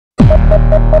What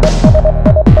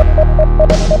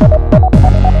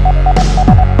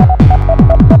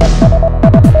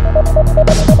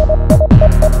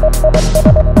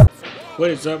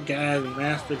is up, guys?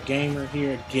 Master Gamer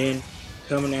here again,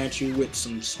 coming at you with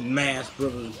some Smash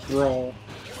Brothers Brawl.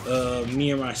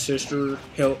 Me and my sister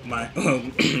helped my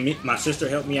sister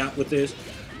helped me out with this.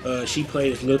 She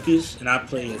played as Lucas and I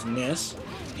play as Ness,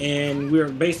 and we're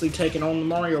basically taking on the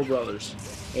Mario Brothers.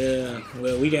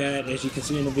 Well, we got, as you can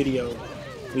see in the video,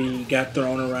 we got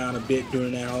thrown around a bit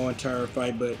during that whole entire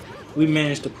fight, but we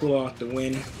managed to pull off the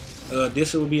win.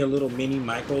 This will be a little mini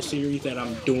micro series that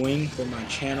I'm doing for my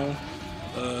channel.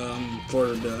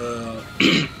 For the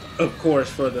of course,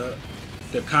 for the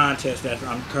contest that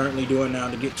I'm currently doing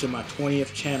now to get to my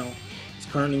 20th channel. It's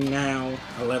currently now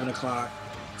 11 o'clock,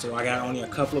 so I got only a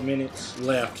couple of minutes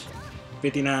left,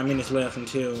 59 minutes left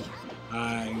until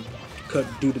I could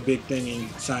do the big thing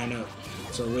and sign up.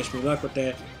 So wish me luck with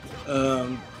that.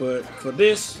 But for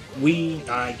this,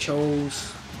 I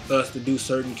chose us to do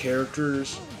certain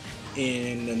characters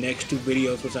in the next two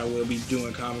videos, which I will be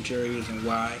doing commentaries and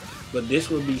why. But this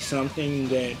will be something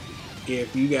that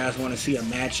if you guys want to see a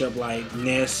matchup like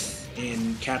Ness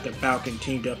and Captain Falcon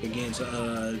teamed up against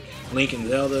Link and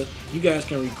Zelda, you guys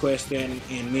can request that,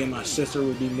 and me and my sister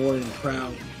would be more than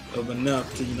proud of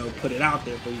enough to, you know, put it out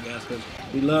there for you guys, because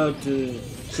we love to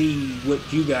see what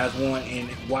you guys want and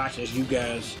watch as you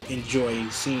guys enjoy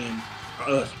seeing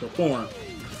us perform.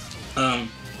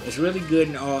 It's really good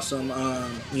and awesome.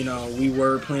 You know, we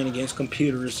were playing against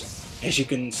computers, as you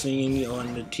can see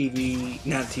on the TV,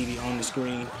 not TV, on the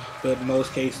screen, but in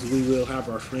most cases we will have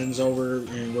our friends over,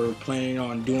 and we're planning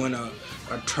on doing a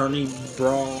tourney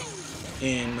brawl.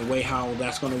 And the way how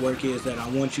that's going to work is that I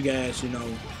want you guys, you know,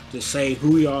 to say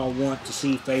who y'all want to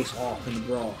see face off in the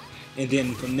brawl, and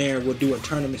then from there we'll do a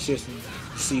tournament system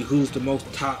to see who's the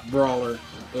most top brawler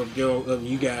of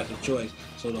you guys' choice.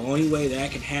 So the only way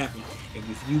that can happen is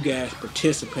if you guys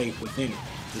participate within it.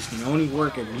 This can only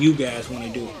work if you guys want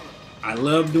to do it. I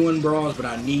love doing brawls, but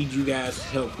I need you guys'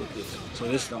 help with this. So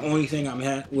this is the only thing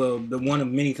the one of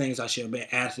many things I should be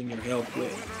asking your help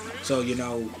with. So, you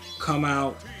know, come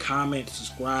out, comment,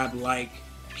 subscribe, like,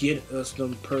 get us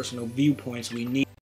some personal viewpoints we need.